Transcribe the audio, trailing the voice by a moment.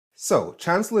So,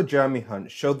 Chancellor Jeremy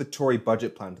Hunt showed the Tory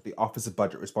budget plan to the Office of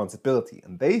Budget Responsibility,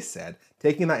 and they said,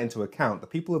 taking that into account, the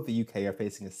people of the UK are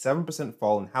facing a 7%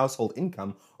 fall in household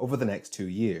income over the next 2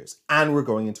 years, and we're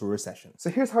going into a recession. So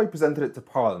here's how he presented it to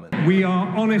Parliament. We are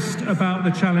honest about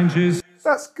the challenges.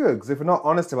 That's good, because if we're not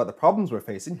honest about the problems we're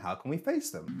facing, how can we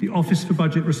face them? The Office for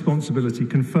Budget Responsibility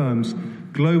confirms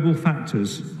global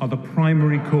factors are the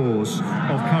primary cause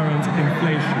of current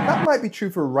inflation. That might be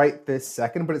true for right this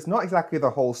second, but it's not exactly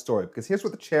the whole story, because here's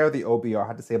what the chair of the OBR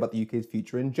had to say about the UK's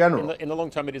future in general. In the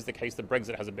long term, it is the case that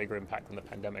Brexit has a bigger impact than the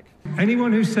pandemic.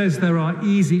 Anyone who says there are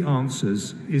easy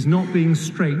answers is not being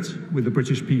straight with the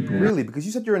British people. Really, because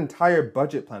you said your entire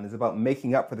budget plan is about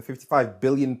making up for the £55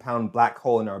 billion black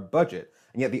hole in our budget,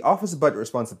 and yet the Office of Budget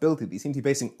Responsibility that you seem to be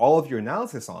basing all of your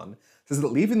analysis on says that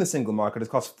leaving the single market has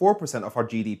cost 4% of our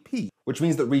GDP, which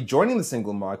means that rejoining the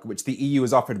single market, which the EU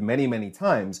has offered many, many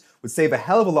times, would save a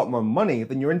hell of a lot more money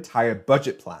than your entire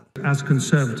budget plan. As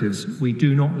Conservatives, we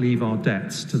do not leave our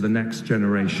debts to the next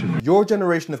generation. Your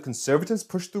generation of Conservatives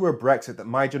pushed through a Brexit that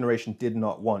my generation did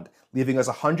not want, leaving us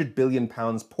 £100 billion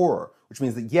poorer, which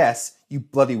means that yes, you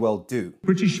bloody well do.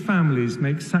 British families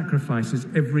make sacrifices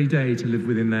every day to live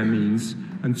within their means,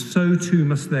 and so too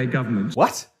must their governments.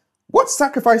 What? What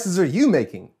sacrifices are you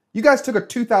making? You guys took a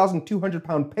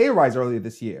 £2,200 pay rise earlier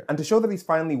this year, and to show that he's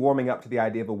finally warming up to the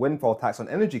idea of a windfall tax on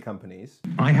energy companies.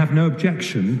 I have no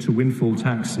objection to windfall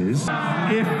taxes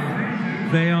if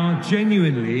they are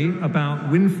genuinely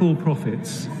about windfall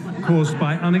profits caused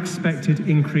by unexpected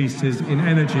increases in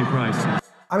energy prices.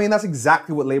 I mean, that's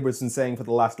exactly what Labour has been saying for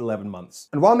the last 11 months.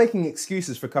 And while making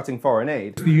excuses for cutting foreign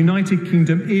aid, the United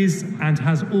Kingdom is and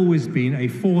has always been a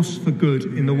force for good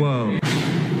in the world.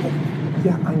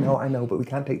 Yeah, I know, but we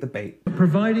can't take the bait.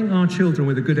 Providing our children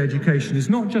with a good education is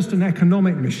not just an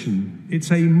economic mission,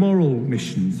 it's a moral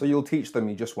mission. So you'll teach them,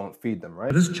 you just won't feed them, right?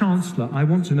 But as Chancellor, I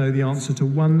want to know the answer to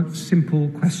one simple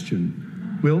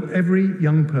question. Will every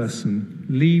young person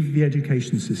leave the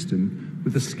education system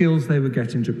with the skills they would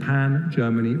get in Japan,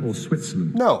 Germany, or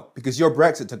Switzerland? No, because your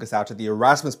Brexit took us out of the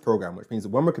Erasmus programme, which means that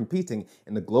when we're competing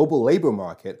in the global labour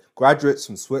market, graduates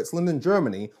from Switzerland and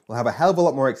Germany will have a hell of a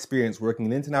lot more experience working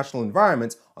in international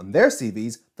environments on their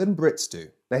CVs than Brits do.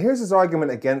 Now here's his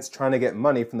argument against trying to get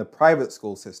money from the private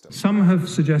school system. Some have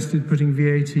suggested putting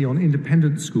VAT on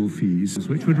independent school fees,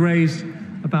 which would raise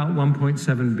about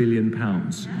 £1.7 billion.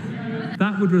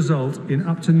 That would result in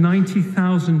up to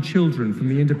 90,000 children from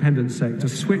the independent sector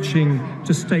switching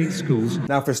to state schools.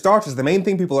 Now, for starters, the main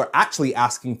thing people are actually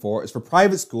asking for is for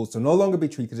private schools to no longer be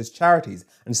treated as charities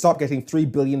and stop getting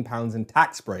 £3 billion in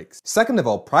tax breaks. Second of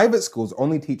all, private schools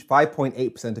only teach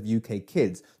 5.8% of UK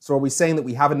kids, so are we saying that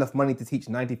we have enough money to teach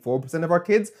 94% of our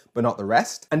kids, but not the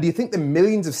rest? And do you think the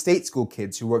millions of state school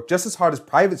kids who work just as hard as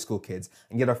private school kids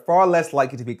and yet are far less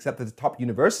likely to be accepted to top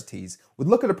universities would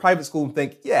look at a private school and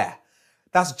think, yeah,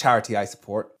 that's a charity I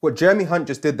support? What Jeremy Hunt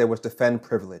just did there was defend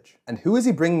privilege. And who is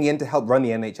he bringing in to help run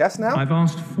the NHS now? I've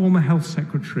asked former Health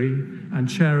Secretary and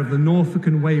Chair of the Norfolk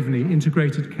and Waveney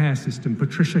Integrated Care System,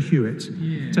 Patricia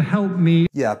Hewitt, to help me.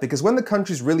 Yeah, because when the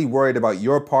country's really worried about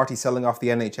your party selling off the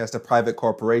NHS to private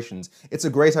corporations, it's a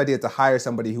great idea to hire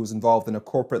somebody who was involved in a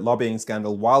corporate lobbying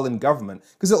scandal while in government,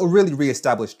 because it'll really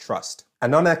re-establish trust.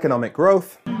 And on economic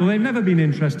growth, well, they've never been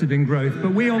interested in growth,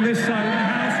 but we on this side of the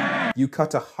House are. You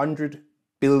cut £100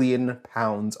 billion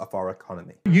of our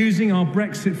economy. Using our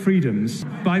Brexit freedoms,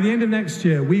 by the end of next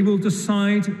year, we will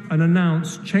decide and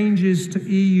announce changes to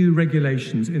EU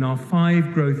regulations in our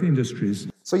 5 growth industries.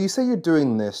 So you say you're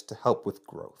doing this to help with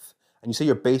growth, and you say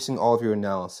you're basing all of your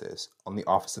analysis on the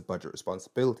Office of Budget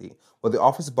Responsibility. Well, the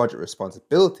Office of Budget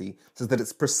Responsibility says that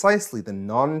it's precisely the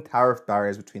non-tariff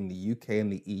barriers between the UK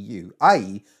and the EU,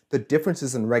 i.e. the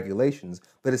differences in regulations,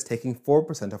 that is taking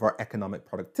 4% of our economic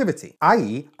productivity,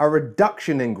 i.e. a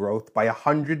reduction in growth by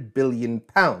 £100 billion.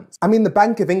 I mean, the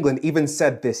Bank of England even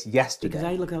said this yesterday. Because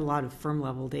I look at a lot of firm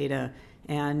level data,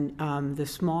 and the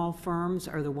small firms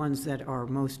are the ones that are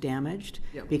most damaged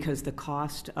because the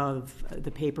cost of the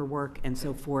paperwork and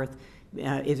so forth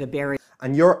is a barrier.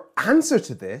 And your answer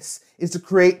to this is to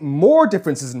create more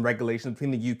differences in regulation between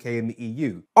the UK and the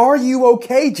EU. Are you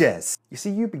okay, Jez? You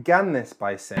see, you began this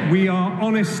by saying, we are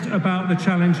honest about the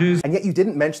challenges. And yet you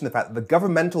didn't mention the fact that the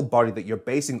governmental body that you're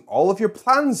basing all of your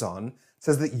plans on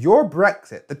says that your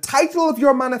Brexit, the title of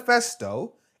your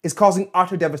manifesto, is causing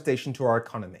utter devastation to our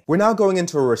economy. We're now going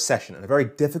into a recession and a very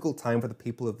difficult time for the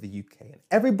people of the UK. And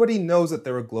everybody knows that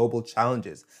there are global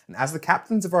challenges. And as the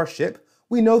captains of our ship,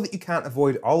 we know that you can't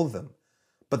avoid all of them.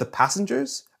 But the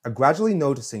passengers are gradually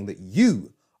noticing that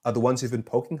you are the ones who've been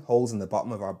poking holes in the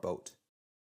bottom of our boat.